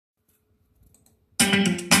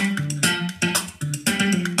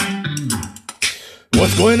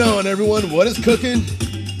What's going on, everyone? What is cooking?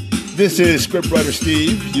 This is Scriptwriter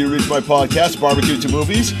Steve. You reach my podcast, Barbecue to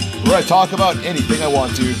Movies, where I talk about anything I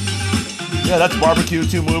want to. Yeah, that's barbecue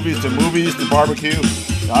to movies, to barbecue.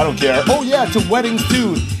 I don't care. Oh yeah, to weddings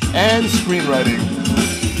too, and screenwriting,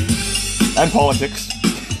 and politics.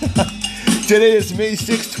 Today is May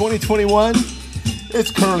 6, 2021. It's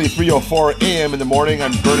currently 3:04 a.m. in the morning.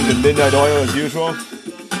 I'm burning the midnight oil as usual.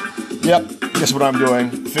 Yep, guess what I'm doing?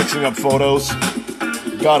 Fixing up photos.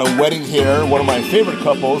 Got a wedding here, one of my favorite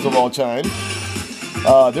couples of all time.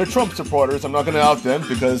 They're Trump supporters. I'm not going to out them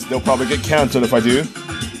because they'll probably get canceled if I do.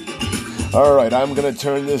 Alright, I'm going to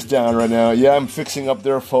turn this down right now. Yeah, I'm fixing up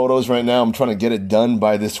their photos right now. I'm trying to get it done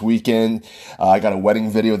by this weekend. I got a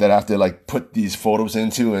wedding video that I have to put these photos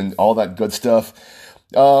into and all that good stuff.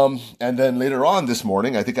 And then later on this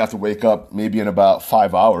morning, I think I have to wake up maybe in about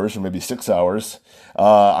 5 hours or maybe 6 hours.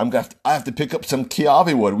 I have to pick up some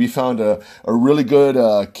Kiawe wood. We found a really good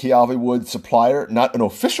Kiawe wood supplier, not an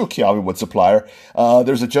official Kiawe wood supplier.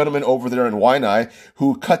 There's a gentleman over there in Waianae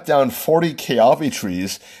who cut down 40 Kiawe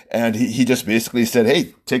trees, and he just basically said,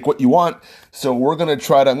 hey, take what you want. So I'm going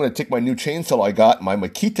to take my new chainsaw I got, my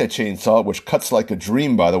Makita chainsaw, which cuts like a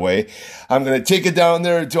dream, by the way. I'm going to take it down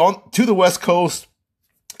there to the West Coast.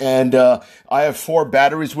 And I have 4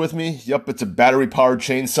 batteries with me. Yep, it's a battery-powered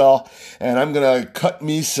chainsaw. And I'm going to cut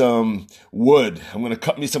me some wood. I'm going to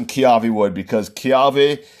cut me some Kiawe wood because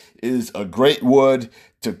Kiawe is a great wood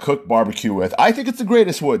to cook barbecue with. I think it's the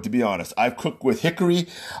greatest wood, to be honest. I've cooked with hickory.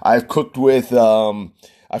 I've cooked with guava,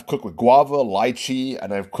 lychee,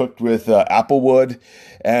 and I've cooked with applewood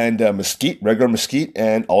and mesquite, regular mesquite,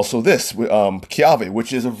 and also this, Kiawe,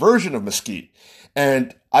 which is a version of mesquite.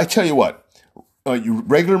 And I tell you what,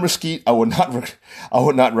 regular mesquite, I would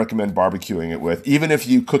not recommend barbecuing it with. Even if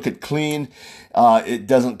you cook it clean, it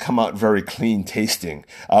doesn't come out very clean tasting.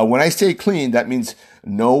 When I say clean, that means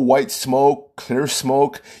no white smoke, clear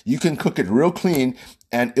smoke. You can cook it real clean,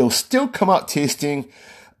 and it'll still come out tasting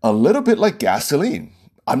a little bit like gasoline.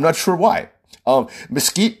 I'm not sure why.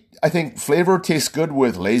 Mesquite, I think flavor tastes good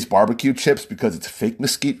with Lay's barbecue chips because it's fake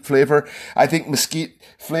mesquite flavor. I think mesquite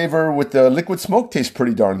flavor with the liquid smoke tastes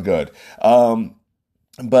pretty darn good.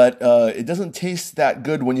 But it doesn't taste that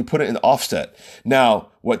good when you put it in offset. Now,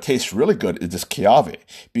 what tastes really good is this Kiawe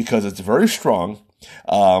because it's very strong.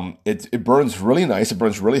 It burns really nice. It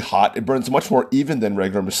burns really hot. It burns much more even than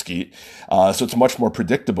regular mesquite. So it's much more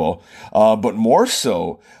predictable. But more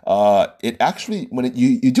so, it actually, when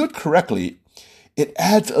you do it correctly, it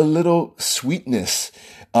adds a little sweetness,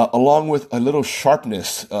 along with a little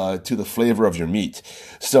sharpness, to the flavor of your meat.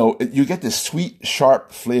 So you get this sweet,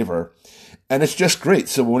 sharp flavor, and it's just great.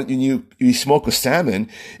 So when you smoke a salmon,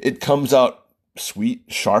 it comes out sweet,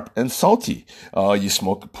 sharp, and salty. You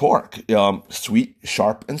smoke a pork, sweet,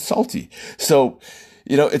 sharp, and salty. So,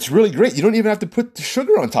 it's really great. You don't even have to put the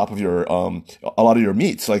sugar on top of your, a lot of your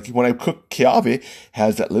meats. Like when I cook Kiawe,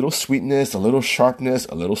 has that little sweetness, a little sharpness,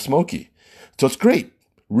 a little smoky. So it's great.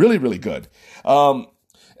 Really, really good. So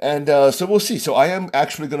we'll see. So I am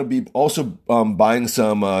actually going to be also buying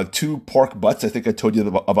some 2 pork butts. I think I told you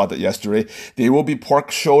about that yesterday. They will be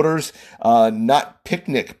pork shoulders, not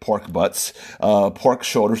picnic pork butts, pork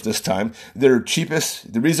shoulders this time. They're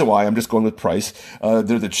cheapest. The reason why I'm just going with price,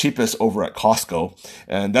 they're the cheapest over at Costco.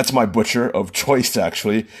 And that's my butcher of choice,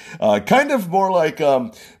 actually. Kind of more like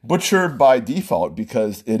butcher by default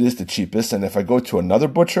because it is the cheapest. And if I go to another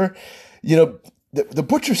butcher, the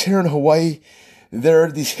butchers here in Hawaii,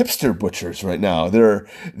 they're these hipster butchers right now. They're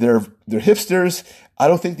hipsters. I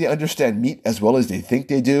don't think they understand meat as well as they think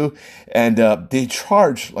they do. And they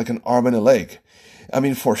charge like an arm and a leg. I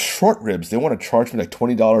mean, for short ribs, they want to charge me like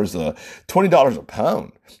 $20 a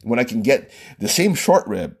pound when I can get the same short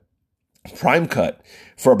rib, prime cut,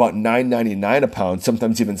 for about $9.99 a pound,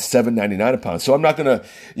 sometimes even $7.99 a pound. So I'm not going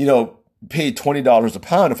to, pay $20 a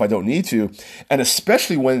pound if I don't need to. And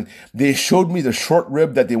especially when they showed me the short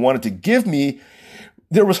rib that they wanted to give me,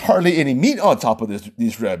 there was hardly any meat on top of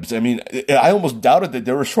these ribs. I mean, I almost doubted that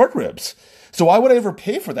there were short ribs. So why would I ever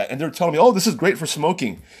pay for that? And they're telling me, oh, this is great for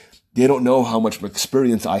smoking. They don't know how much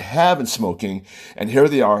experience I have in smoking. And here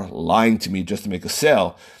they are lying to me just to make a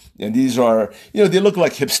sale. And these are, they look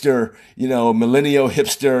like hipster, millennial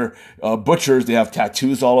hipster butchers. They have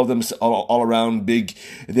tattoos, all of them, all around big.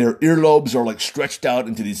 Their earlobes are like stretched out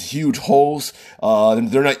into these huge holes.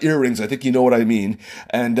 And they're not earrings. I think you know what I mean.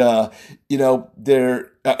 And, and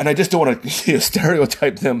I just don't want to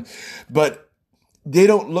stereotype them, but they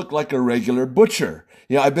don't look like a regular butcher.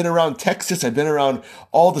 I've been around Texas. I've been around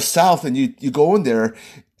all the South, and you go in there,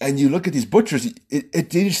 and you look at these butchers, they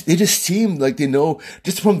just seem like they know,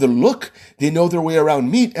 just from the look, they know their way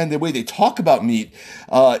around meat, and the way they talk about meat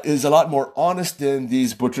is a lot more honest than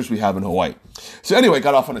these butchers we have in Hawaii. So anyway,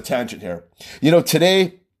 got off on a tangent here.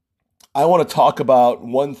 Today I want to talk about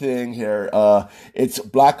one thing here. It's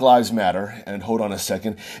Black Lives Matter, and hold on a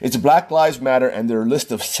second. It's Black Lives Matter and their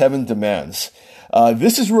list of 7 demands.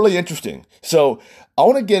 This is really interesting. So I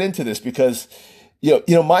want to get into this because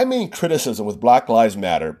my main criticism with Black Lives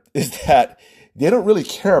Matter is that they don't really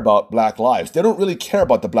care about Black lives. They don't really care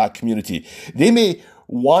about the Black community. They may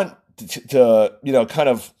want to kind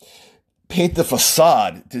of paint the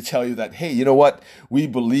facade to tell you that, hey, you know what? We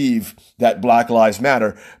believe that Black Lives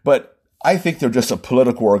Matter, but I think they're just a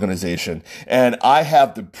political organization. And I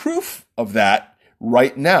have the proof of that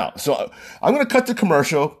right now. So I'm going to cut the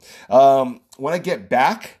commercial. When I get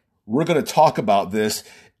back, we're going to talk about this.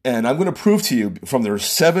 And I'm going to prove to you from their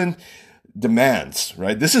 7 demands,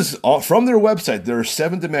 right? This is from their website. There are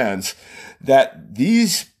 7 demands that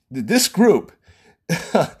this group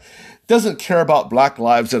doesn't care about Black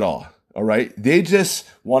lives at all. All right. They just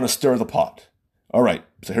want to stir the pot. All right.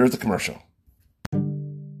 So here's the commercial.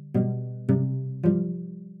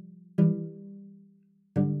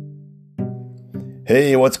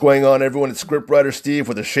 Hey, what's going on, everyone? It's Scriptwriter Steve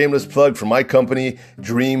with a shameless plug for my company,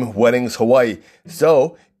 Dream Weddings Hawaii.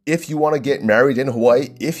 So, if you want to get married in Hawaii,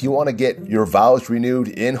 if you want to get your vows renewed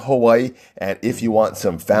in Hawaii, and if you want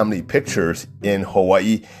some family pictures in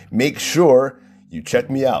Hawaii, make sure you check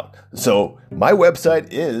me out. So, my website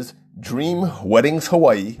is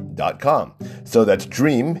dreamweddingshawaii.com. So that's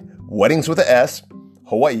Dream, weddings with a S,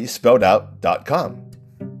 Hawaii spelled out.com.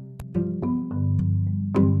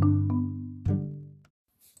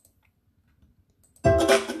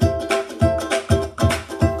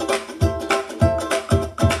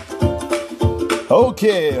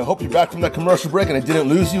 Okay, I hope you're back from that commercial break and I didn't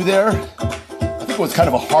lose you there. I think it was kind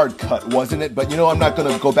of a hard cut, wasn't it? But I'm not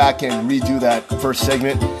going to go back and redo that first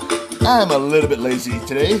segment. I'm a little bit lazy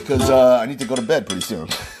today because I need to go to bed pretty soon.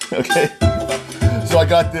 Okay? So I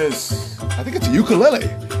got this, I think it's a ukulele.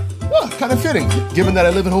 Oh, kind of fitting, given that I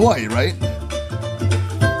live in Hawaii, right?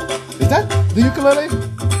 Is that the ukulele?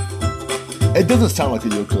 It doesn't sound like a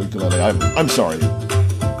ukulele. I'm sorry.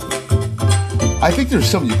 I think there's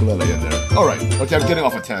some ukulele in there. All right. Okay, I'm getting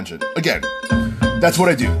off a tangent. Again, that's what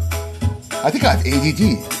I do. I think I have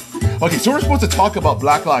ADD. Okay, so we're supposed to talk about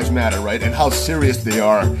Black Lives Matter, right? And how serious they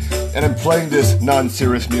are. And I'm playing this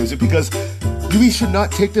non-serious music because we should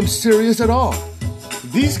not take them serious at all.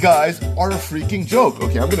 These guys are a freaking joke.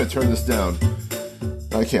 Okay, I'm going to turn this down.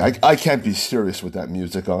 I can't be serious with that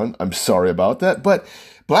music on. I'm sorry about that. But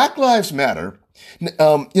Black Lives Matter,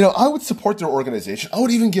 I would support their organization. I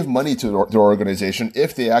would even give money to their organization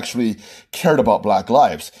if they actually cared about Black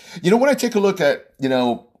lives. When I take a look at,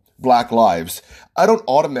 Black lives, I don't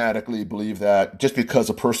automatically believe that just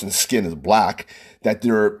because a person's skin is black, that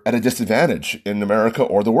they're at a disadvantage in America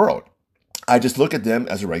or the world. I just look at them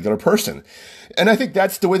as a regular person. And I think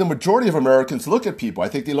that's the way the majority of Americans look at people. I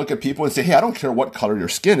think they look at people and say, hey, I don't care what color your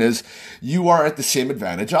skin is. You are at the same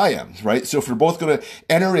advantage I am, right? So if we're both going to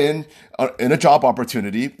enter in a job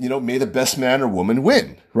opportunity, may the best man or woman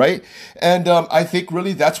win, right? And I think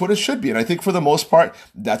really that's what it should be. And I think for the most part,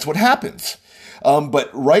 that's what happens. But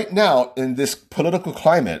right now in this political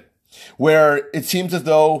climate where it seems as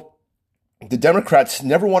though the Democrats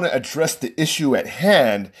never want to address the issue at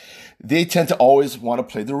hand, they tend to always want to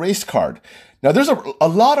play the race card. Now, there's a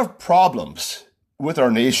lot of problems with our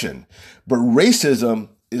nation, but racism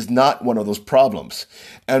is not one of those problems.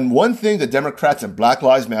 And one thing the Democrats and Black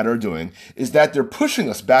Lives Matter are doing is that they're pushing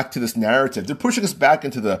us back to this narrative. They're pushing us back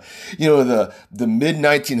into the mid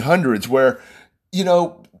 1900s where,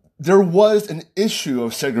 there was an issue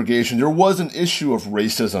of segregation. There was an issue of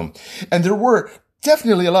racism. And there were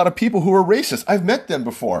definitely a lot of people who were racist. I've met them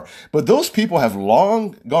before, but those people have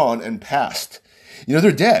long gone and passed.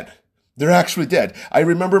 They're dead. They're actually dead. I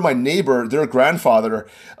remember my neighbor, their grandfather,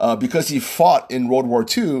 because he fought in World War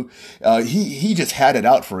II, he just had it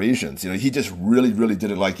out for Asians. He just really, really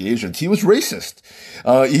didn't like Asians. He was racist.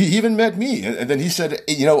 He even met me. And then he said,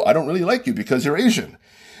 I don't really like you because you're Asian.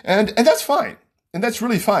 And that's fine. And that's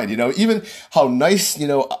really fine. Even how nice,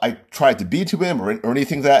 I tried to be to him or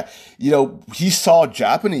anything that, he saw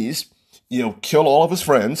Japanese, kill all of his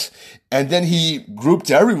friends. And then he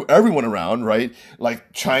grouped everyone around, right?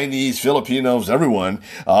 Like Chinese, Filipinos, everyone,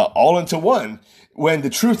 all into one. When the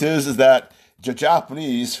truth is that the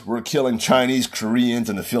Japanese were killing Chinese, Koreans,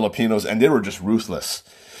 and the Filipinos, and they were just ruthless.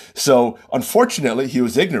 So unfortunately, he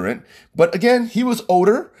was ignorant. But again, he was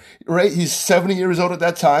older, right? He's 70 years old at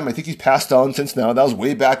that time. I think he's passed on since now. That was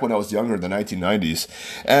way back when I was younger in the 1990s.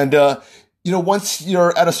 And, once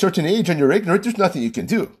you're at a certain age and you're ignorant, there's nothing you can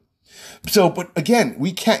do. So, but again,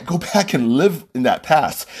 we can't go back and live in that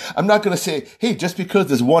past. I'm not going to say, hey, just because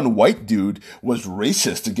this one white dude was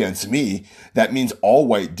racist against me, that means all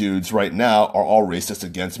white dudes right now are all racist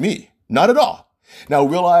against me. Not at all. Now,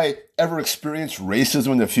 will I ever experience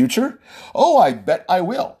racism in the future? Oh, I bet I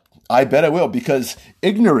will. I bet I will, because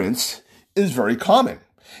ignorance is very common.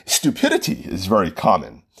 Stupidity is very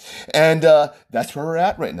common. And that's where we're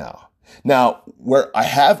at right now. Now, where I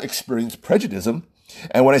have experienced prejudice, and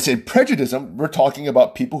when I say prejudice, we're talking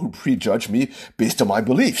about people who prejudge me based on my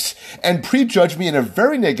beliefs and prejudge me in a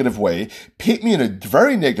very negative way, paint me in a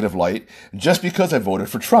very negative light just because I voted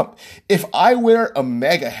for Trump. If I wear a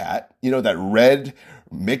MAGA hat, that red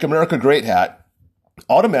Make America Great hat,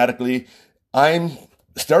 automatically I'm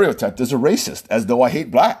stereotyped as a racist, as though I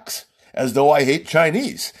hate blacks, as though I hate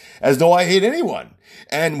Chinese, as though I hate anyone.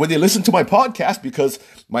 And when they listen to my podcast, because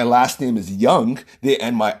my last name is Young,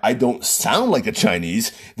 I don't sound like a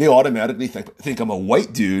Chinese, they automatically think I'm a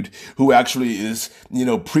white dude who actually is,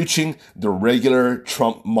 preaching the regular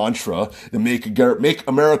Trump mantra, the Make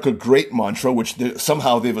America Great mantra, which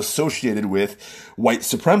somehow they've associated with white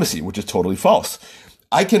supremacy, which is totally false.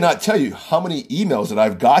 I cannot tell you how many emails that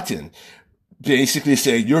I've gotten basically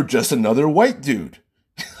saying, you're just another white dude.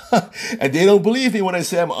 And they don't believe me when I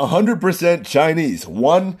say I'm 100% Chinese,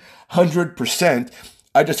 100%.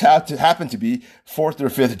 I just happen to be fourth or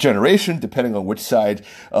fifth generation, depending on which side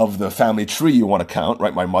of the family tree you want to count,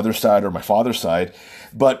 right? My mother's side or my father's side.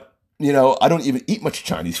 But, I don't even eat much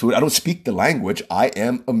Chinese food. I don't speak the language. I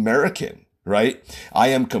am American, right? I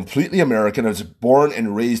am completely American. I was born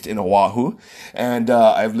and raised in Oahu, and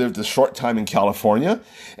I've lived a short time in California,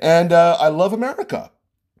 and I love America.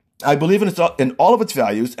 I believe in all of its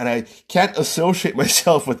values, and I can't associate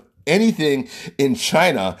myself with anything in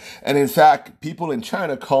China. And in fact, people in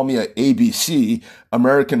China call me a ABC,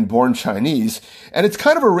 American born Chinese. And it's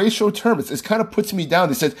kind of a racial term. It kind of puts me down.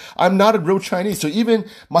 They said, I'm not a real Chinese. So even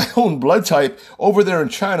my own blood type over there in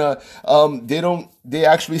China, they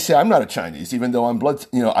actually say I'm not a Chinese, even though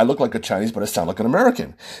I look like a Chinese, but I sound like an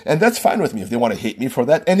American. And that's fine with me if they want to hate me for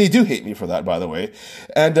that. And they do hate me for that, by the way.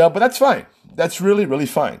 And, but that's fine. That's really, really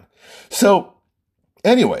fine. So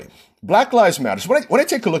anyway, Black Lives Matter. So when I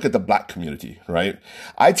take a look at the black community, right,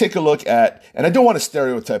 I take a look at, and I don't want to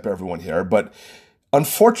stereotype everyone here, but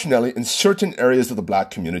unfortunately, in certain areas of the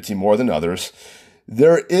black community more than others,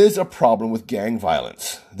 there is a problem with gang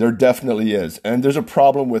violence. There definitely is. And there's a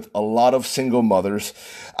problem with a lot of single mothers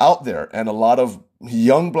out there and a lot of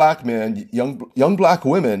young black men, young black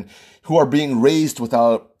women who are being raised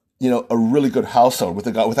without a really good household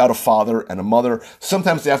without a father and a mother.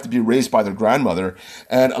 Sometimes they have to be raised by their grandmother.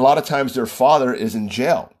 And a lot of times their father is in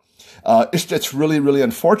jail. It's really, really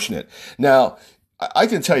unfortunate. Now, I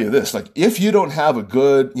can tell you this, if you don't have a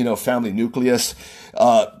good, family nucleus,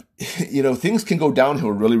 things can go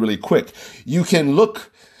downhill really, really quick. You can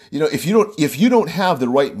look, if you don't have the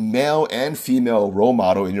right male and female role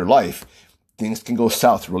model in your life, things can go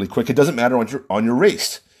south really quick. It doesn't matter on your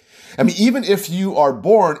race. I mean, even if you are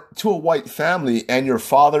born to a white family and your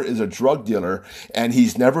father is a drug dealer and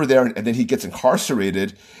he's never there and then he gets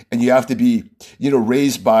incarcerated and you have to be,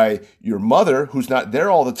 raised by your mother who's not there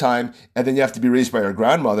all the time, and then you have to be raised by your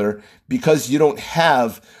grandmother because you don't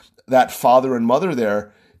have that father and mother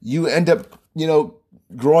there, you end up,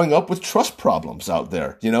 growing up with trust problems out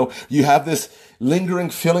there. You have this lingering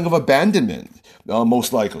feeling of abandonment,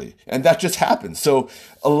 most likely. And that just happens. So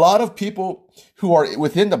a lot of people who are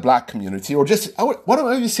within the black community, or just, why don't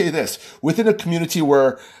I even say this, within a community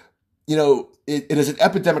where, it is an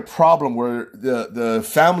epidemic problem where the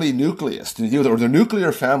family nucleus, or the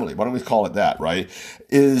nuclear family, why don't we call it that, right,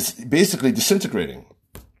 is basically disintegrating.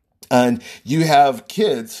 And you have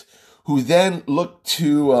kids who then look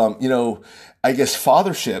to,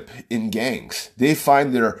 fathership in gangs. They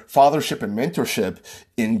find their fathership and mentorship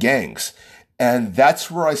in gangs. And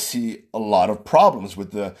that's where I see a lot of problems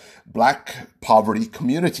with the black poverty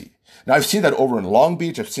community. Now, I've seen that over in Long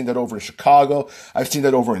Beach. I've seen that over in Chicago. I've seen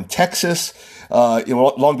that over in Texas,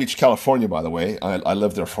 Long Beach, California, by the way. I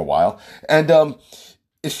lived there for a while. And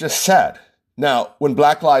it's just sad. Now, when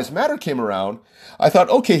Black Lives Matter came around, I thought,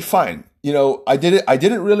 okay, fine. I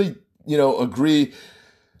didn't really, agree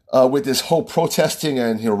with this whole protesting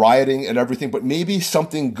and rioting and everything, but maybe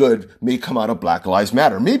something good may come out of Black Lives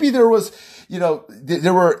Matter. Maybe there was,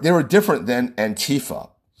 they were different than Antifa.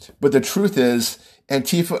 But the truth is,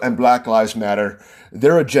 Antifa and Black Lives Matter,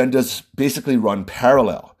 their agendas basically run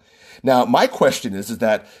parallel. Now, my question is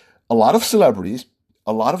that a lot of celebrities,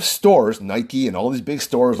 a lot of stores, Nike and all these big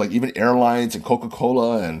stores, like even airlines and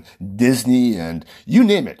Coca-Cola and Disney and you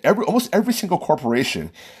name it, almost every single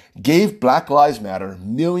corporation gave Black Lives Matter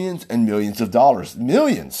millions and millions of dollars.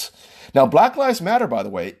 Millions. Now, Black Lives Matter, by the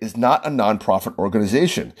way, is not a nonprofit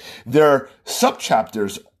organization. Their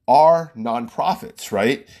subchapters are nonprofits,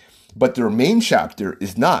 right? But their main chapter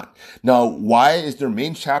is not. Now, why is their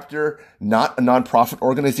main chapter not a nonprofit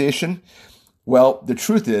organization? Well, the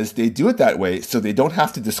truth is they do it that way so they don't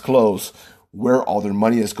have to disclose where all their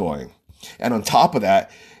money is going. And on top of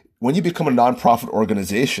that, when you become a nonprofit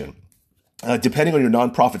organization, depending on your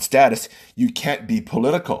nonprofit status, you can't be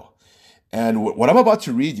political. And what I'm about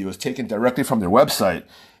to read you is taken directly from their website,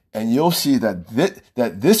 and you'll see that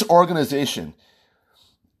this organization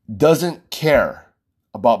doesn't care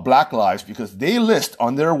about Black lives because they list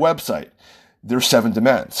on their website their 7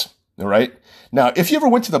 demands. All right. Now, if you ever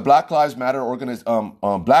went to the Black Lives Matter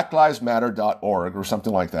blacklivesmatter.org or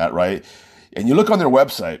something like that, right, and you look on their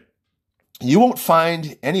website, you won't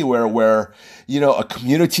find anywhere where, a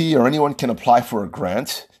community or anyone can apply for a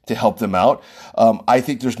grant to help them out. I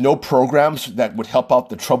think there's no programs that would help out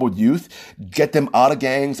the troubled youth, get them out of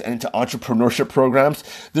gangs and into entrepreneurship programs.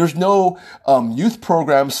 There's no youth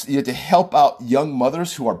programs to help out young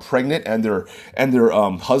mothers who are pregnant and their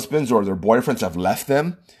husbands or their boyfriends have left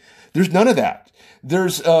them. There's none of that.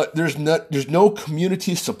 There's no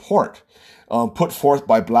community support put forth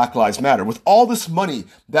by Black Lives Matter. With all this money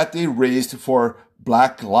that they raised for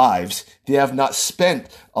Black lives, they have not spent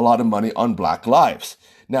a lot of money on Black lives.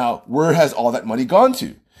 Now, where has all that money gone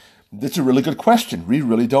to? That's a really good question. We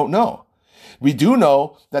really don't know. We do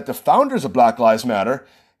know that the founders of Black Lives Matter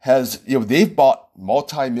they've bought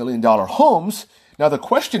multi-million-dollar homes. Now, the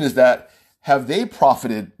question is that, have they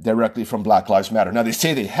profited directly from Black Lives Matter? Now, they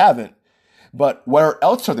say they haven't, but where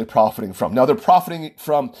else are they profiting from? Now, they're profiting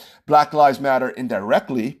from Black Lives Matter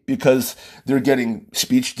indirectly because they're getting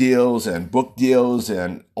speech deals and book deals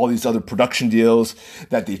and all these other production deals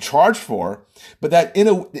that they charge for. But that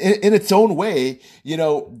in its own way,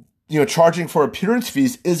 charging for appearance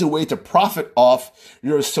fees is a way to profit off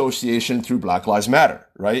your association through Black Lives Matter,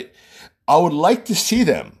 right? I would like to see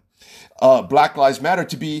them, Black Lives Matter,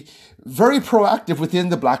 to be very proactive within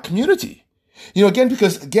the Black community.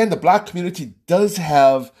 Because the Black community does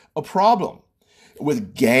have a problem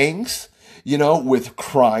with gangs, with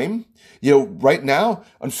crime. Right now,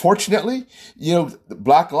 unfortunately,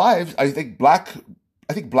 Black lives, I think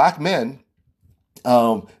Black men,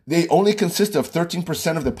 they only consist of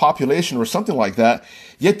 13% of the population or something like that,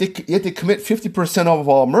 yet they commit 50% of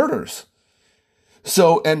all murders.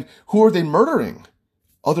 So, and who are they murdering?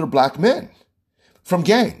 Other Black men from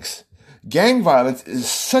gangs. Gang violence is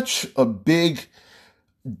such a big,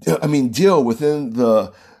 deal within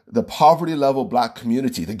the poverty level Black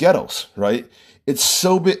community, the ghettos, right? It's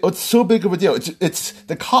so big of a deal. It's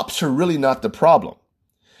the cops are really not the problem,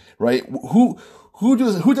 right? Who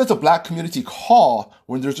does a Black community call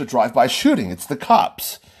when there's a drive-by shooting? It's the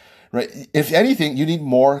cops, right? If anything, you need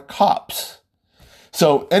more cops.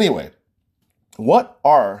 So anyway, what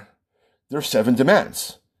are their 7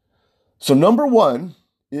 demands? So number 1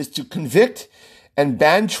 is to convict and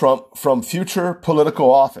ban Trump from future political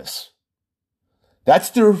office. That's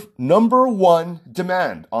their number 1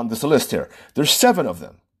 demand on this list here. There's 7 of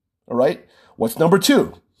them. All right. What's number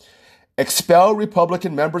 2? Expel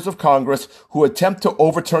Republican members of Congress who attempt to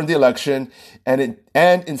overturn the election and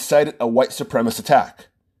incited a white supremacist attack.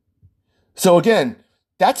 So again,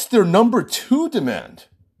 that's their number 2 demand.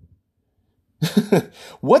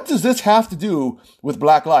 What does this have to do with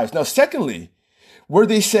Black lives? Now, secondly, where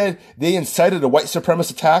they said they incited a white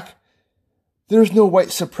supremacist attack, there's no white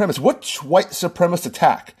supremacist. Which white supremacist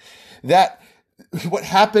attack? What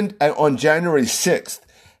happened on January 6th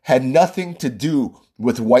had nothing to do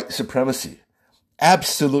with white supremacy.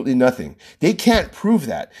 Absolutely nothing. They can't prove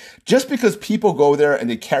that. Just because people go there and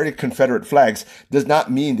they carry Confederate flags does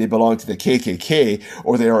not mean they belong to the KKK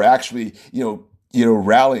or they are actually,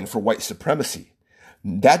 rallying for white supremacy.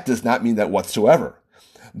 That does not mean that whatsoever.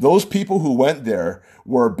 Those people who went there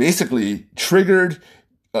were basically triggered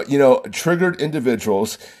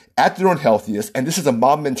individuals at their unhealthiest. And this is a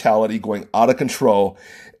mob mentality going out of control,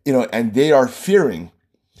 and they are fearing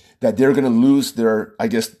that they're going to lose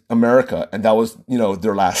America. And that was,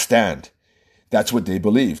 their last stand. That's what they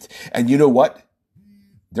believed. And you know what?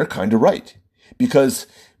 They're kind of right. Because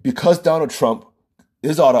Donald Trump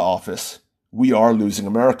is out of office, we are losing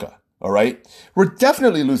America. All right. We're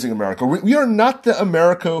definitely losing America. We are not the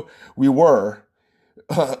America we were,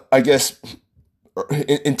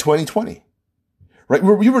 in 2020, right?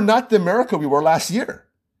 We were not the America we were last year.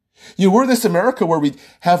 We're this America where we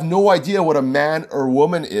have no idea what a man or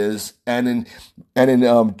woman is, and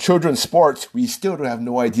in children's sports, we still don't have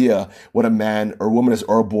no idea what a man or woman is,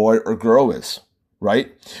 or a boy or girl is,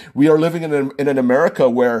 right? We are living in an America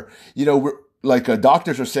where, we're, like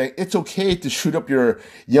doctors are saying, it's okay to shoot up your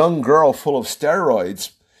young girl full of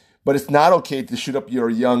steroids, but it's not okay to shoot up your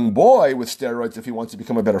young boy with steroids if he wants to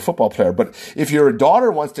become a better football player. But if your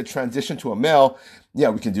daughter wants to transition to a male, yeah,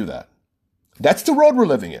 we can do that. That's the world we're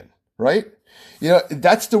living in, right?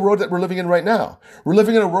 That's the world that we're living in right now. We're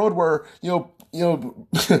living in a world where,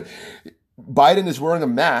 Biden is wearing a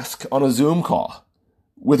mask on a Zoom call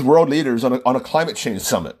with world leaders on a climate change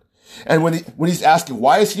summit. And when he's asking,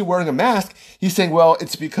 why is he wearing a mask? He's saying, well,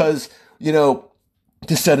 it's because,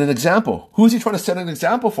 to set an example. Who is he trying to set an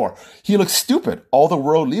example for? He looks stupid. All the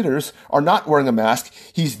world leaders are not wearing a mask.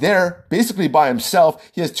 He's there basically by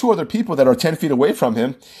himself. He has two other people that are 10 feet away from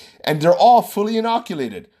him, and they're all fully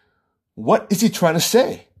inoculated. What is he trying to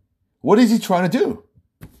say? What is he trying to do?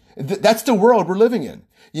 That's the world we're living in.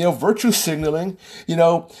 Virtue signaling,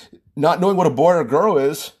 not knowing what a boy or girl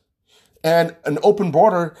is, and an open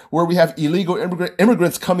border where we have illegal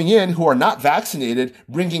immigrants coming in who are not vaccinated,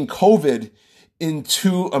 bringing COVID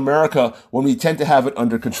into America when we tend to have it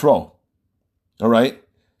under control. All right?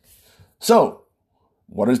 So,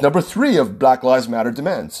 what is number 3 of Black Lives Matter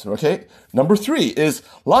demands? Okay? Number 3 is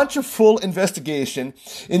launch a full investigation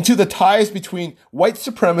into the ties between white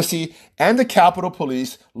supremacy and the Capitol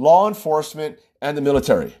Police, law enforcement, and the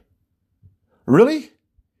military. Really?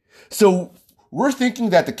 So, we're thinking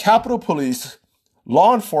that the Capitol Police,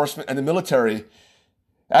 law enforcement, and the military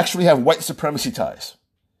actually have white supremacy ties.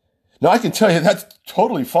 Now, I can tell you that's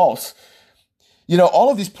totally false. All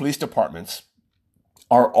of these police departments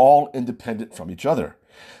are all independent from each other.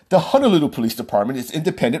 The Honolulu Police Department is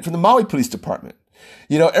independent from the Maui Police Department.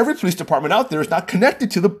 Every police department out there is not connected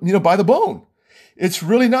to by the bone. It's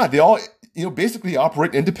really not. They all, basically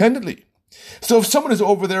operate independently. So if someone is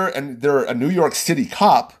over there and they're a New York City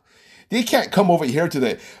cop, they can't come over here to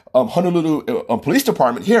the Honolulu Police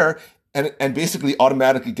Department here and basically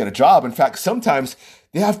automatically get a job. In fact, sometimes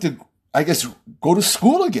they have to, go to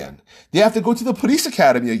school again. They have to go to the police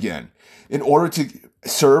academy again in order to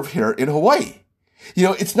serve here in Hawaii.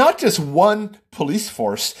 It's not just one police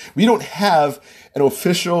force. We don't have an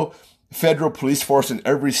official federal police force in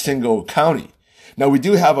every single county. Now, we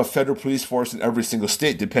do have a federal police force in every single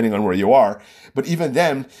state, depending on where you are. But even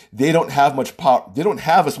then, they don't have much power. They don't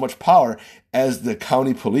have as much power as the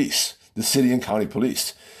county police, the city and county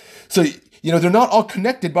police. So, they're not all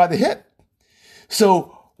connected by the hip.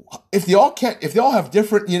 So if they all have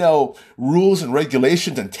different, rules and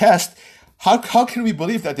regulations and tests, how can we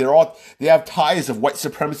believe that they have ties of white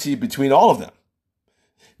supremacy between all of them?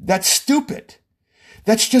 That's stupid.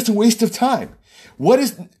 That's just a waste of time. What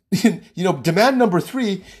is, demand number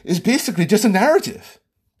 3 is basically just a narrative.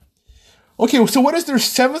 Okay, so what is their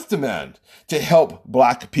 7th demand to help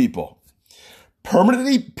black people?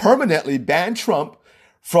 Permanently ban Trump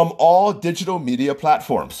from all digital media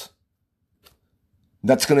platforms.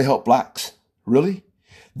 That's going to help blacks. Really?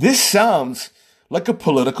 This sounds like a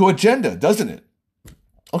political agenda, doesn't it?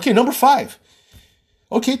 Okay, number 5.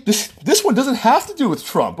 Okay, this one doesn't have to do with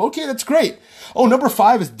Trump. Okay, that's great. Oh, number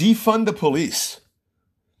 5 is defund the police.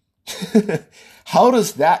 How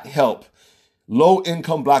does that help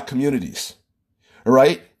low-income black communities? All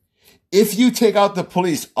right? If you take out the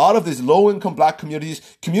police out of these low-income black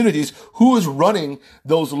communities, who is running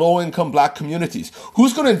those low-income black communities?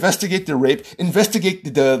 Who's going to investigate the rape,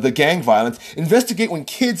 investigate the gang violence, investigate when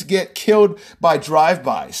kids get killed by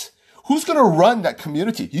drive-bys? Who's going to run that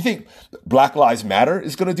community? You think Black Lives Matter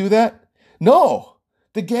is going to do that? No,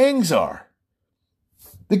 the gangs are.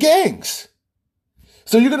 The gangs.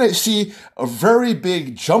 So you're going to see a very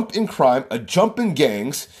big jump in crime, a jump in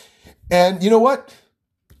gangs, and you know what?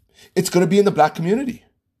 It's going to be in the black community.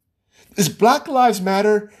 Is Black Lives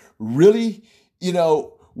Matter really,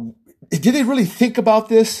 did they really think about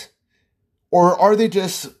this? Or are they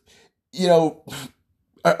just,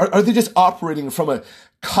 are they just operating from a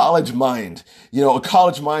college mind, a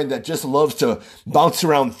college mind that just loves to bounce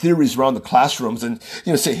around theories around the classrooms and,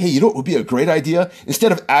 say, hey, what would be a great idea?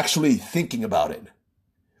 Instead of actually thinking about it.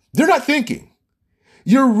 They're not thinking.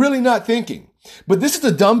 You're really not thinking. But this is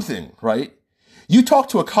the dumb thing, right? You talk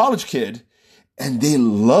to a college kid and they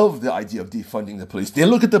love the idea of defunding the police. They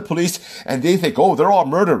look at the police and they think, oh, they're all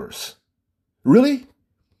murderers. Really?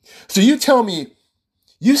 So you tell me,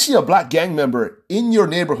 you see a black gang member in your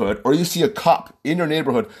neighborhood or you see a cop in your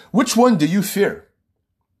neighborhood, which one do you fear?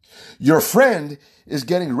 Your friend is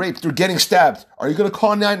getting raped or getting stabbed. Are you going to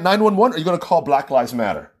call 911 or are you going to call Black Lives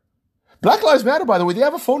Matter? Black Lives Matter, by the way, they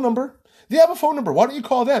have a phone number. They have a phone number. Why don't you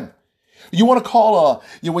call them? You want to call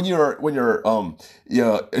when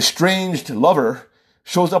your estranged lover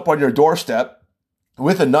shows up on your doorstep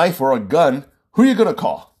with a knife or a gun, who are you going to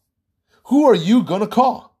call? Who are you going to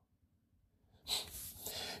call?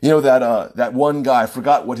 You know, that one guy, I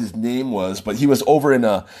forgot what his name was, but he was over in,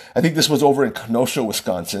 I think this was over in Kenosha,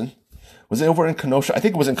 Wisconsin. Was it over in Kenosha? I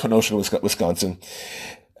think it was in Kenosha, Wisconsin.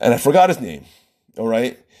 And I forgot his name. All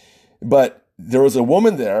right. But there was a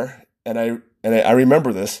woman there, and I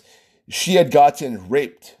remember this. She had gotten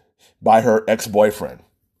raped by her ex-boyfriend,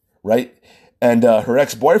 right? And her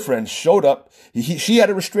ex-boyfriend showed up. She had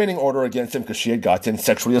a restraining order against him because she had gotten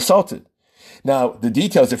sexually assaulted. Now, the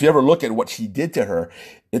details, if you ever look at what he did to her,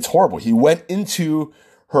 it's horrible. He went into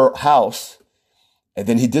her house, and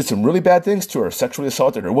then he did some really bad things to her, sexually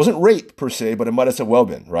assaulted her. It wasn't rape per se, but it might have well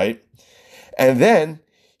been, right? And then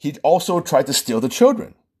he also tried to steal the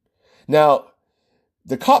children. Now,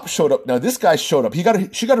 the cop showed up. Now, this guy showed up. She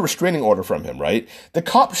got a restraining order from him, right? The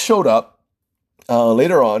cop showed up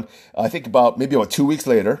later on, I think about 2 weeks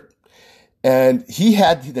later, and he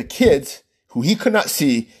had the kids who he could not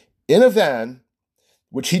see in a van,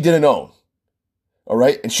 which he didn't own. All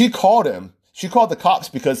right. And she called the cops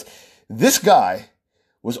because this guy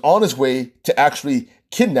was on his way to actually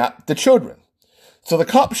kidnap the children. So the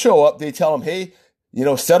cops show up. They tell him, hey,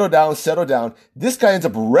 settle down. This guy ends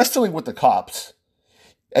up wrestling with the cops.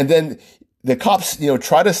 And then the cops,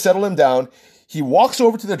 try to settle him down. He walks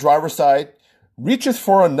over to the driver's side, reaches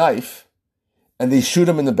for a knife, and they shoot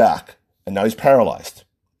him in the back. And now he's paralyzed.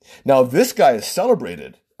 Now this guy is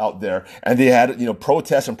celebrated out there, and they had,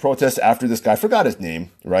 protests and protests after this guy. I forgot his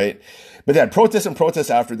name, right? But they had protests and protests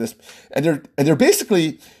after this, and they're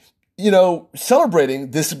basically,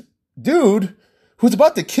 celebrating this dude who's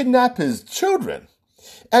about to kidnap his children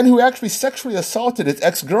and who actually sexually assaulted his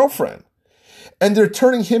ex-girlfriend. And they're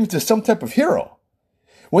turning him into some type of hero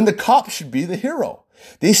when the cop should be the hero.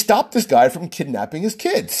 They stopped this guy from kidnapping his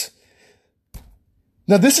kids.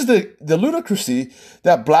 Now, this is the ludicrousy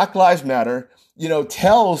that Black Lives Matter,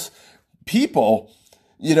 tells people,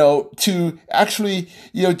 to actually,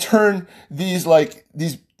 turn these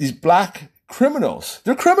black criminals.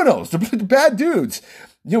 They're criminals. They're bad dudes,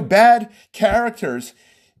 bad characters.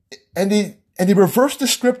 And they reverse the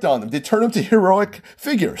script on them. They turn them to heroic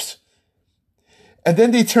figures. And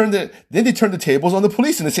then they turn the tables on the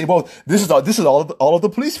police, and they say, well, this is all of the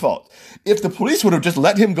police fault. If the police would have just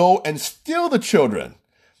let him go and steal the children,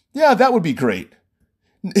 yeah, that would be great.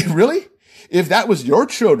 Really? If that was your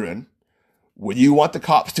children, would you want the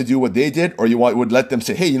cops to do what they did, or would let them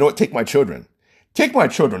say, hey, you know what? Take my children. Take my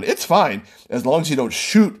children. It's fine as long as you don't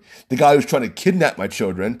shoot the guy who's trying to kidnap my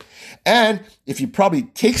children. And if he probably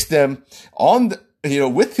takes them on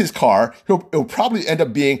with his car, it'll probably end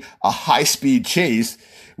up being a high-speed chase,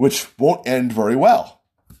 which won't end very well.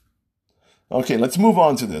 Okay, let's move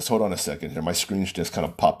on to this. Hold on a second here. My screen just kind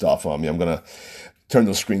of popped off on me. I'm going to turn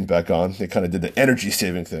those screens back on. They kind of did the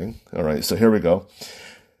energy-saving thing. All right, so here we go.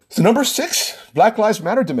 So number 6, Black Lives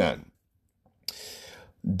Matter demand.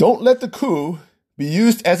 Don't let the coup be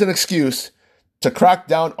used as an excuse to crack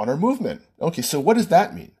down on our movement. Okay, so what does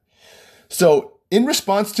that mean? So in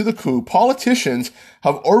response to the coup, politicians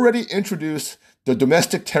have already introduced the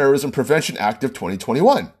Domestic Terrorism Prevention Act of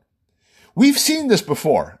 2021. We've seen this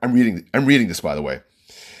before. I'm reading this, by the way.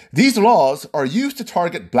 These laws are used to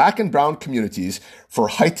target black and brown communities for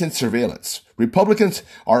heightened surveillance. Republicans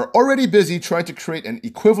are already busy trying to create an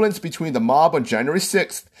equivalence between the mob on January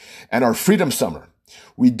 6th and our Freedom Summer.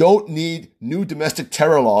 We don't need new domestic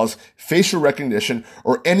terror laws, facial recognition,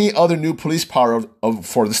 or any other new police power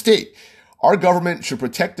for the state. Our government should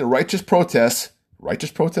protect the righteous protests,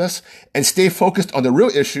 and stay focused on the real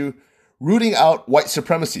issue, rooting out white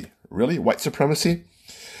supremacy. Really? White supremacy?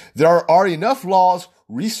 There are enough laws,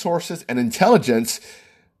 resources, and intelligence,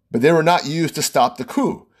 but they were not used to stop the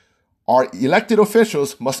coup. Our elected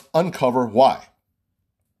officials must uncover why.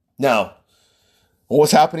 Now, what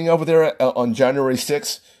was happening over there on January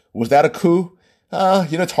 6th? Was that a coup?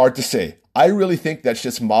 It's hard to say. I really think that's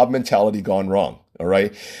just mob mentality gone wrong. All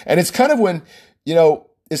right. And it's kind of when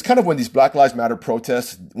these Black Lives Matter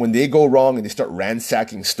protests, when they go wrong and they start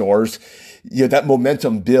ransacking stores, that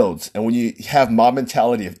momentum builds. And when you have mob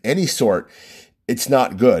mentality of any sort, it's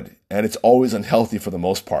not good. And it's always unhealthy for the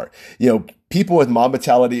most part. People with mob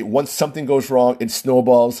mentality, once something goes wrong, it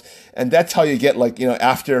snowballs. And that's how you get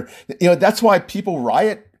after, that's why people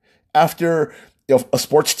riot after a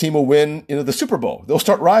sports team will win, the Super Bowl. They'll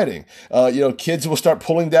start rioting. Kids will start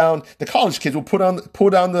pulling down. The college kids will pull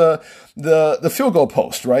down the field goal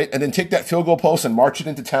post, right, and then take that field goal post and march it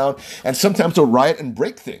into town. And sometimes they'll riot and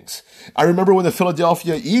break things. I remember when the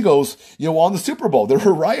Philadelphia Eagles, won the Super Bowl. There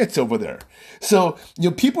were riots over there. So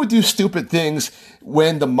people do stupid things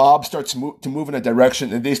when the mob starts to move in a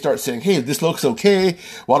direction, and they start saying, "Hey, this looks okay.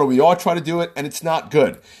 Why don't we all try to do it?" And it's not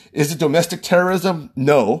good. Is it domestic terrorism?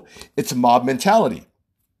 No, it's mob mentality.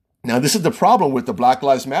 Now, this is the problem with the Black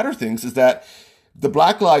Lives Matter things, is that the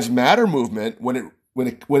Black Lives Matter movement, when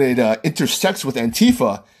it intersects with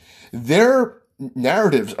Antifa, their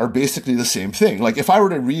narratives are basically the same thing. Like, if I were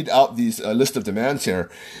to read out these list of demands here,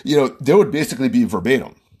 they would basically be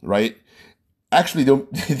verbatim, right? Actually,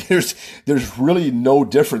 there's really no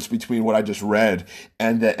difference between what I just read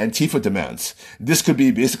and the Antifa demands. This could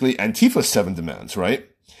be basically Antifa's 7 demands, right?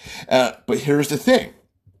 But here's the thing.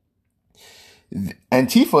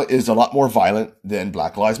 Antifa is a lot more violent than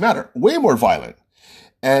Black Lives Matter. Way more violent.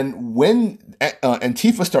 And when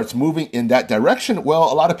Antifa starts moving in that direction, well,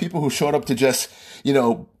 a lot of people who showed up to just,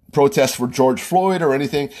 protest for George Floyd or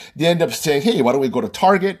anything, they end up saying, "Hey, why don't we go to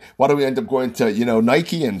Target? Why don't we end up going to,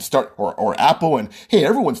 Nike and start, or Apple, and hey,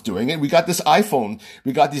 everyone's doing it. We got this iPhone.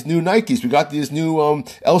 We got these new Nikes. We got these new,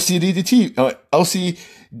 LCD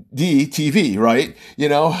TV, right?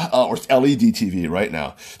 Or LED TV right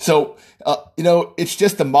now. So, it's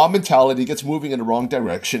just the mob mentality gets moving in the wrong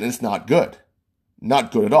direction, and it's not good.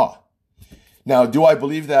 Not good at all. Now, do I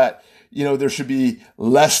believe that, there should be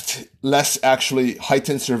less actually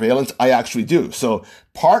heightened surveillance? I actually do. So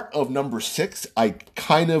part of number 6, I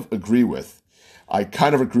kind of agree with,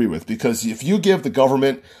 because if you give the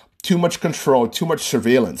government too much control, too much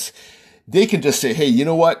surveillance, they can just say, "Hey, you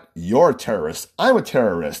know what? You're a terrorist. I'm a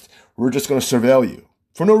terrorist. We're just going to surveil you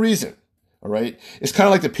for no reason." All right. It's kind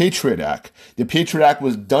of like the Patriot Act. The Patriot Act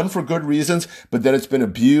was done for good reasons, but then it's been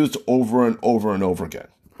abused over and over and over again.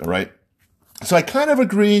 All right. So I kind of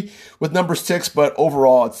agree with number 6, but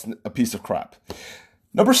overall it's a piece of crap.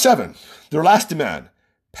 Number 7, their last demand,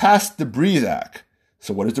 pass the Breathe Act.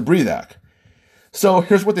 So what is the Breathe Act? So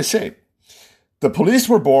here's what they say. The police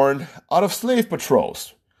were born out of slave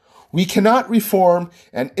patrols. We cannot reform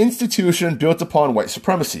an institution built upon white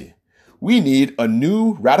supremacy. We need a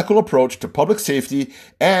new radical approach to public safety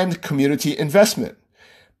and community investment.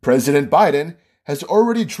 President Biden has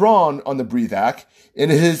already drawn on the Breathe Act in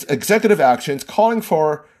his executive actions, calling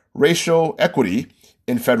for racial equity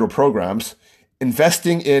in federal programs,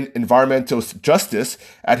 investing in environmental justice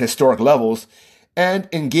at historic levels, and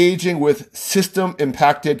engaging with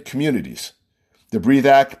system-impacted communities. The Breathe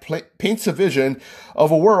Act paints a vision of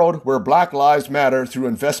a world where Black lives matter through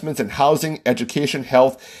investments in housing, education,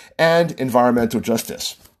 health, and environmental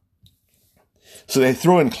justice. So they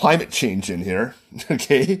threw in climate change in here,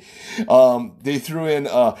 okay? They threw in,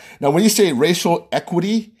 now when you say racial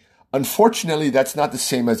equity, unfortunately, that's not the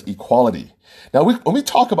same as equality. Now, when we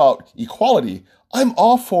talk about equality, I'm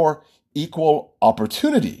all for equal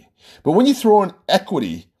opportunity. But when you throw in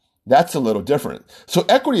equity, that's a little different. So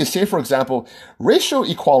equity is, say, for example, racial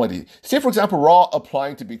equality. Say, for example, we're all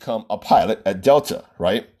applying to become a pilot at Delta,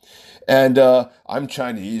 right? And I'm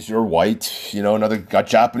Chinese, you're white, another got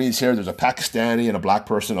Japanese here, there's a Pakistani and a black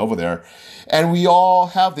person over there. And we all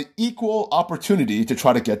have the equal opportunity to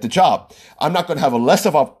try to get the job. I'm not going to have a less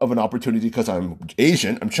of an opportunity because I'm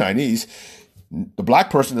Asian, I'm Chinese. The black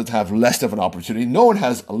person doesn't have less of an opportunity. No one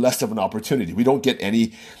has less of an opportunity. We don't get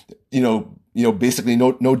any, basically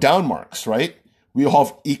no down marks, right? We all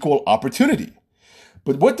have equal opportunity.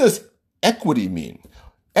 But what does equity mean?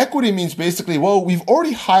 Equity means basically, well, we've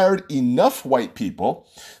already hired enough white people.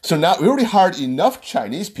 So now we already hired enough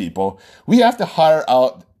Chinese people. We have to hire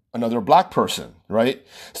out another black person, right?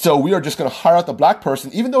 So we are just going to hire out the black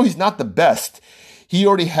person, even though he's not the best. He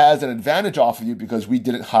already has an advantage off of you because we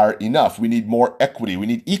didn't hire enough. We need more equity. We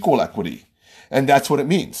need equal equity. And that's what it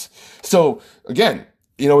means. So again,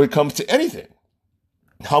 it comes to anything.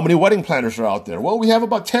 How many wedding planners are out there? Well, we have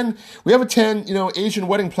 10, Asian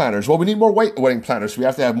wedding planners. Well, we need more white wedding planners. We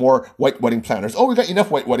have to have more white wedding planners. Oh, we got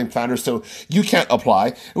enough white wedding planners, so you can't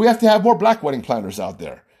apply. We have to have more black wedding planners out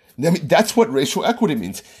there. I mean, that's what racial equity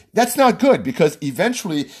means. That's not good because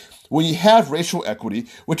eventually when you have racial equity,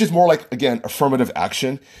 which is more like, again, affirmative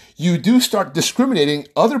action, you do start discriminating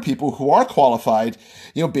other people who are qualified,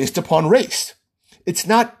 based upon race. It's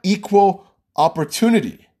not equal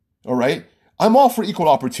opportunity. All right. I'm all for equal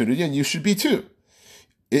opportunity, and you should be too.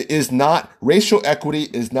 It is not, racial equity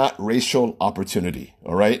is not racial opportunity,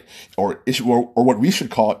 all right? Or what we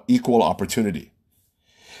should call equal opportunity.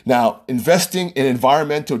 Now, investing in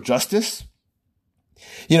environmental justice,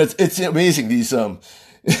 It's amazing.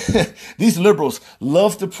 These liberals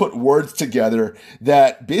love to put words together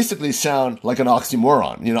that basically sound like an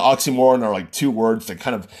oxymoron. Oxymoron are like two words that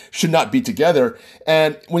kind of should not be together.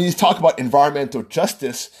 And when you talk about environmental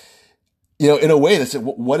justice, in a way, they say,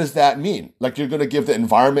 what does that mean? Like, you're going to give the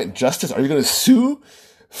environment justice? Are you going to sue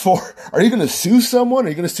someone? Are you going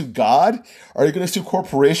to sue God? Are you going to sue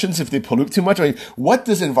corporations if they pollute too much? I mean, what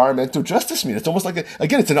does environmental justice mean? It's almost like,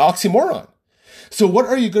 it's an oxymoron. So what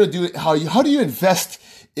are you going to do? How do you invest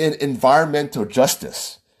in environmental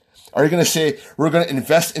justice? Are you going to say, we're going to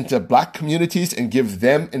invest into Black communities and give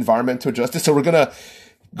them environmental justice? So we're going to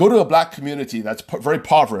go to a Black community that's very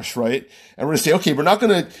impoverished, right? And we're going to say, okay, we're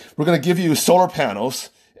going to give you solar panels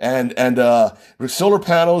and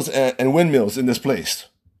windmills in this place,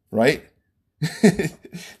 right?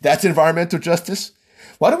 That's environmental justice.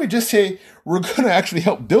 Why don't we just say, we're going to actually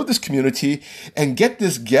help build this community and get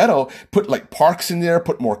this ghetto, put like parks in there,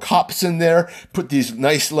 put more cops in there, put these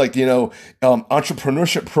nice,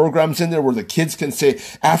 entrepreneurship programs in there where the kids can say,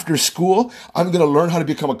 after school, I'm going to learn how to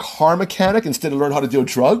become a car mechanic instead of learn how to deal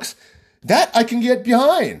drugs. That I can get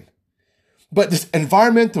behind. But this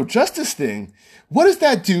environmental justice thing, what does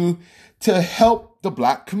that do to help the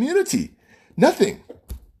Black community? Nothing.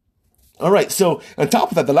 All right. So on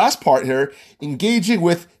top of that, the last part here, engaging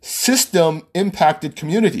with system impacted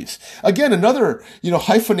communities. Again, another,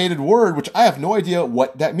 hyphenated word, which I have no idea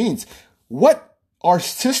what that means. What are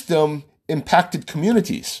system impacted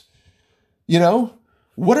communities?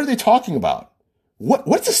 What are they talking about?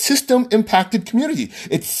 What's a system impacted community?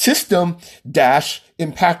 It's system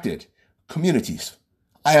impacted communities.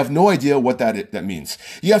 I have no idea what that means.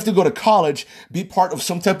 You have to go to college, be part of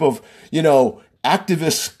some type of,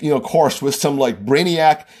 activist, course with some like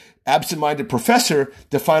brainiac, absent-minded professor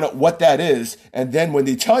to find out what that is. And then when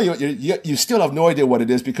they tell you, you still have no idea what it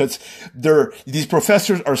is because these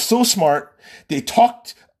professors are so smart. They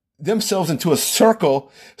talked themselves into a circled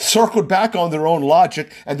back on their own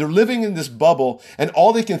logic, and they're living in this bubble. And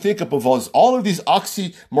all they can think of is all of these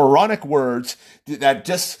oxymoronic words that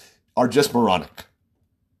are just moronic.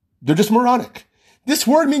 They're just moronic. This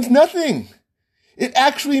word means nothing. It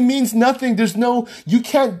actually means nothing. You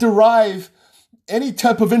can't derive any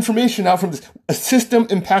type of information out from this. A system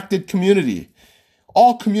impacted community.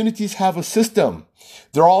 All communities have a system.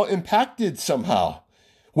 They're all impacted somehow.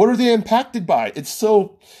 What are they impacted by? It's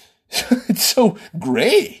so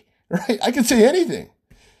gray, right? I can say anything.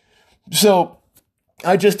 So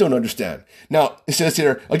I just don't understand. Now, it says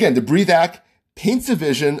here, again, the Breathe Act paints a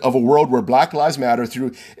vision of a world where Black Lives Matter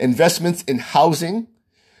through investments in housing.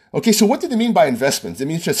 Okay, so what do they mean by investments? It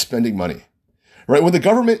means just spending money, right? When the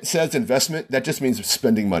government says investment, that just means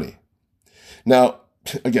spending money. Now,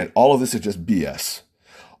 again, all of this is just BS.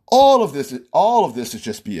 All of this is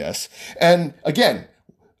just BS. And again,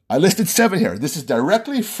 I listed 7 here. This is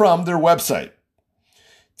directly from their website.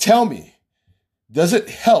 Tell me, does it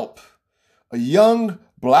help a young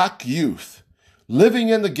Black youth living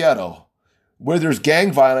in the ghetto where there's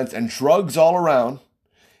gang violence and drugs all around?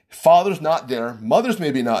 Father's not there. Mother's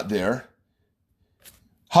maybe not there.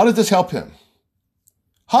 How does this help him?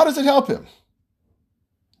 How does it help him?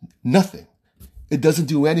 Nothing. It doesn't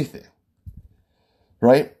do anything.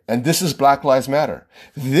 Right? And this is Black Lives Matter.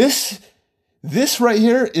 This right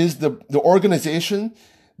here is the organization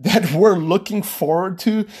that we're looking forward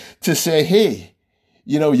to say, hey,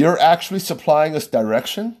 you're actually supplying us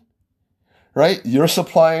direction, right? You're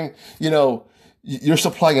supplying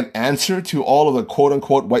an answer to all of the quote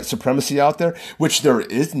unquote white supremacy out there, which there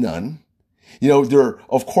is none.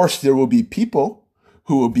 Of course, there will be people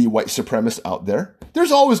who will be white supremacists out there.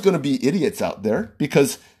 There's always going to be idiots out there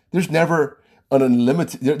because there's never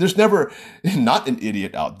there's never not an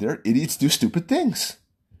idiot out there. Idiots do stupid things,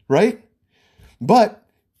 right? But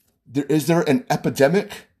is there an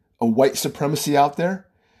epidemic of white supremacy out there?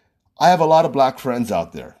 I have a lot of Black friends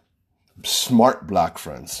out there, smart Black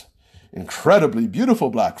friends. Incredibly beautiful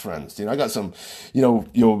Black friends. I got some, I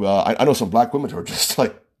know some Black women who are just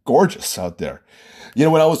like gorgeous out there.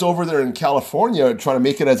 When I was over there in California trying to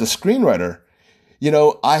make it as a screenwriter,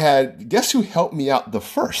 guess who helped me out the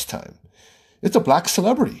first time? It's a Black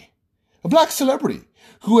celebrity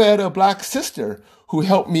who had a Black sister who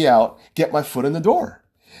helped me out get my foot in the door.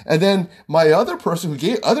 And then my other person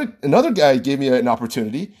another guy gave me an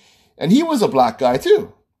opportunity, and he was a Black guy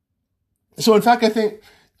too. So in fact, I think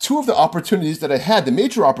 2 of the opportunities that I had, the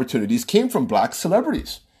major opportunities, came from Black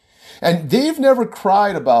celebrities. And they've never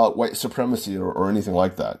cried about white supremacy or anything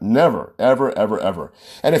like that. Never, ever, ever, ever.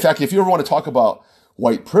 And in fact, if you ever want to talk about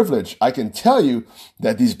white privilege, I can tell you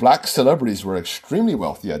that these Black celebrities were extremely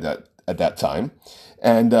wealthy at that time.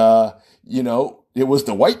 And, it was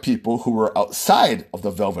the white people who were outside of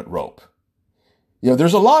the velvet rope.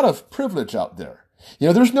 There's a lot of privilege out there.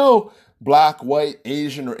 There's no black, white,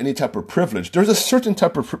 Asian, or any type of privilege. There's a certain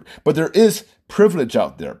type of, but there is privilege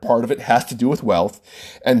out there. Part of it has to do with wealth,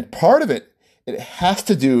 and part of it has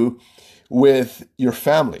to do with your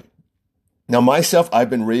family. Now, myself, I've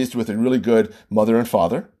been raised with a really good mother and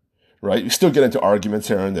father, right? You still get into arguments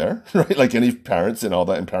here and there, right? Like any parents and all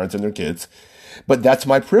that, and parents and their kids. But that's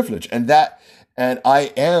my privilege. And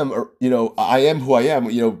I am who I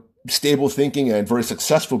am, stable thinking and very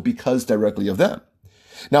successful because directly of them.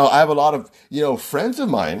 Now, I have a lot of, friends of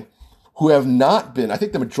mine who have not been, I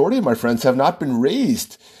think the majority of my friends have not been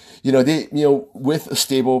raised, with a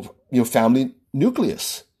stable, family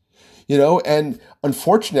nucleus, and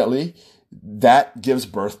unfortunately, that gives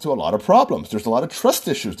birth to a lot of problems. There's a lot of trust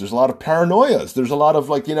issues. There's a lot of paranoias. There's a lot of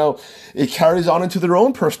it carries on into their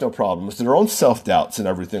own personal problems, their own self-doubts and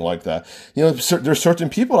everything like that. There's certain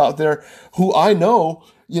people out there who I know,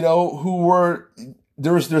 who were,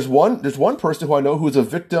 there's one person who I know who was a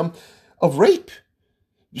victim of rape.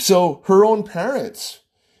 So her own parents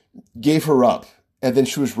gave her up, and then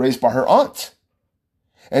she was raised by her aunt.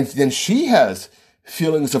 And then she has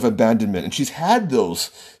feelings of abandonment, and she's had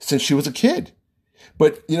those since she was a kid.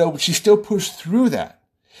 But, she still pushed through that.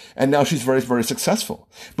 And now she's very, very successful.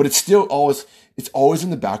 But it's always in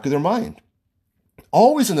the back of their mind.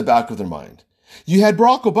 Always in the back of their mind. You had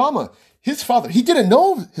Barack Obama, his father, he didn't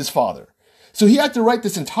know his father. So he had to write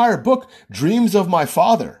this entire book, Dreams of My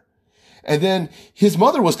Father. And then his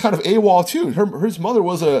mother was kind of AWOL too. His mother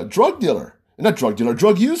was a drug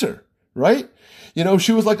user, right?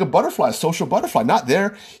 She was like a social butterfly, not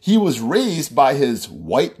there. He was raised by his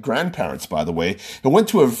white grandparents, by the way, and went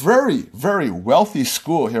to a very, very wealthy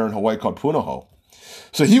school here in Hawaii called Punahou.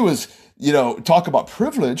 So he was, talk about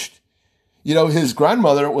privileged. His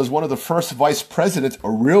grandmother was one of the first vice presidents,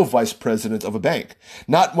 a real vice president of a bank.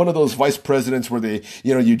 Not one of those vice presidents where they,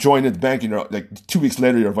 you join in the bank, like 2 weeks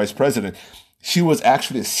later, you're a vice president. She was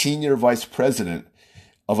actually a senior vice president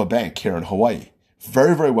of a bank here in Hawaii.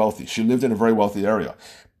 Very, very wealthy. She lived in a very wealthy area.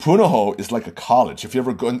 Punahou is like a college. If you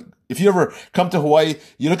ever come to Hawaii,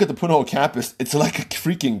 you look at the Punahou campus, it's like a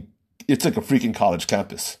freaking college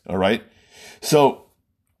campus. All right. So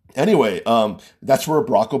anyway, that's where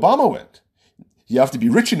Barack Obama went. You have to be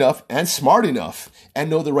rich enough and smart enough and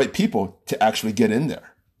know the right people to actually get in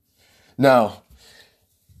there. Now,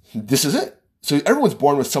 this is it. So everyone's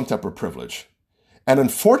born with some type of privilege. And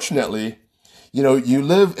unfortunately, you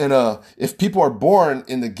live if people are born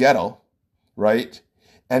in the ghetto, right?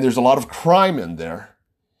 And there's a lot of crime in there,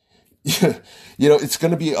 it's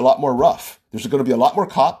going to be a lot more rough. There's going to be a lot more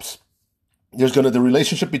cops. The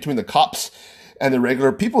relationship between the cops and the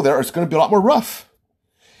regular people there is going to be a lot more rough.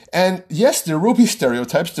 And yes, there will be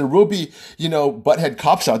stereotypes. There will be, butthead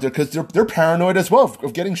cops out there because they're paranoid as well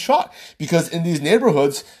of getting shot, because in these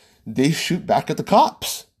neighborhoods, they shoot back at the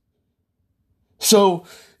cops. So,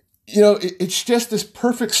 it's just this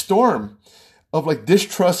perfect storm of like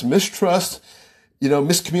distrust, mistrust,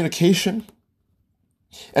 miscommunication.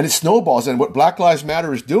 And it snowballs. And what Black Lives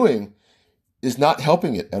Matter is doing is not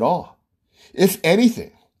helping it at all. If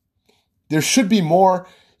anything, there should be more,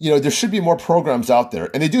 programs out there.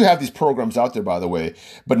 And they do have these programs out there, by the way.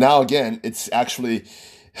 But now again, it's actually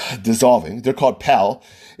dissolving. They're called PAL.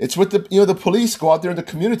 It's with the police go out there in the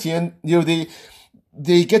community and,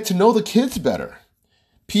 they get to know the kids better.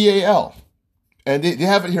 PAL. And they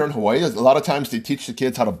have it here in Hawaii. A lot of times they teach the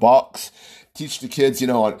kids how to box, teach the kids,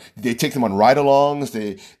 they take them on ride-alongs,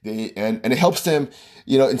 and it helps them,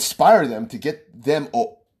 inspire them to get them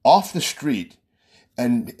off the street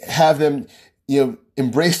and have them,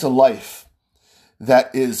 embrace a life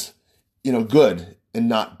that is, good and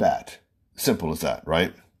not bad. Simple as that,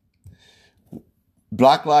 right?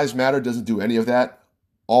 Black Lives Matter doesn't do any of that.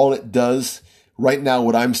 All it does right now,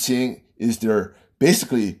 what I'm seeing is they're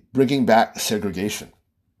basically bringing back segregation.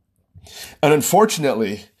 And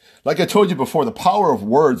unfortunately, like I told you before, the power of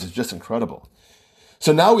words is just incredible.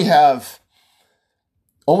 So now we have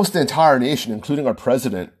almost the entire nation, including our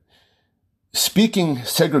president, speaking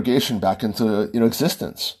segregation back into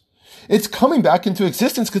existence. It's coming back into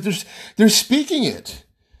existence because they're speaking it.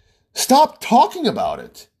 Stop talking about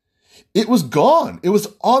it. It was gone. It was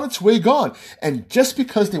on its way gone. And just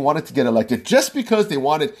because they wanted to get elected, just because they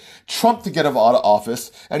wanted Trump to get out of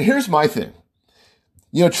office, and here's my thing.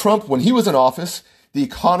 Trump, when he was in office, the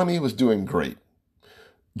economy was doing great.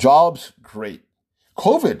 Jobs, great.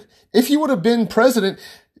 COVID, if he would have been president,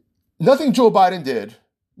 nothing Joe Biden did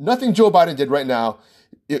right now,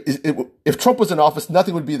 if Trump was in office,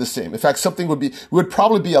 nothing would be the same. In fact, we would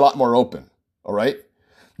probably be a lot more open. All right.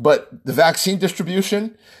 But the vaccine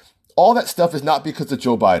distribution, all that stuff is not because of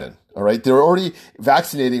Joe Biden. All right. They're already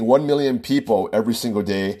vaccinating 1 million people every single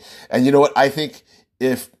day. And you know what? I think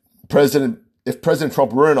if President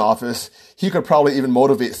Trump were in office, he could probably even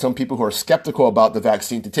motivate some people who are skeptical about the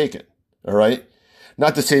vaccine to take it. All right.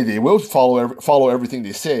 Not to say they will follow everything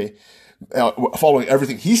they say, following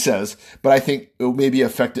everything he says, but I think it will maybe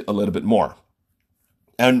affect it a little bit more.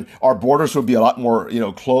 And our borders would be a lot more,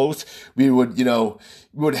 closed. We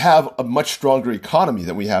would have a much stronger economy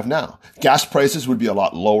than we have now. Gas prices would be a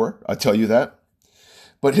lot lower. I'll tell you that.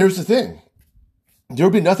 But here's the thing. There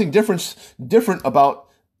would be nothing different about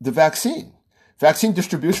the vaccine. Vaccine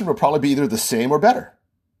distribution would probably be either the same or better.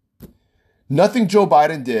 Nothing Joe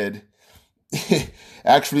Biden did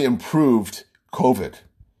actually improved COVID.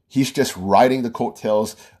 He's just riding the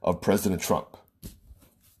coattails of President Trump.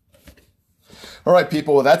 All right,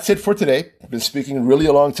 people, well, that's it for today. I've been speaking really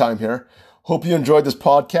a long time here. Hope you enjoyed this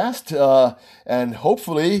podcast. And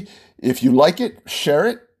hopefully, if you like it, share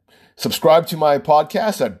it. Subscribe to my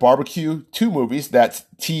podcast at Barbecue 2 Movies. That's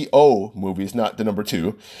T-O Movies, not the number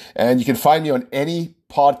 2. And you can find me on any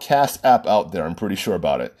podcast app out there. I'm pretty sure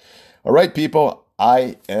about it. All right, people,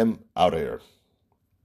 I am out of here.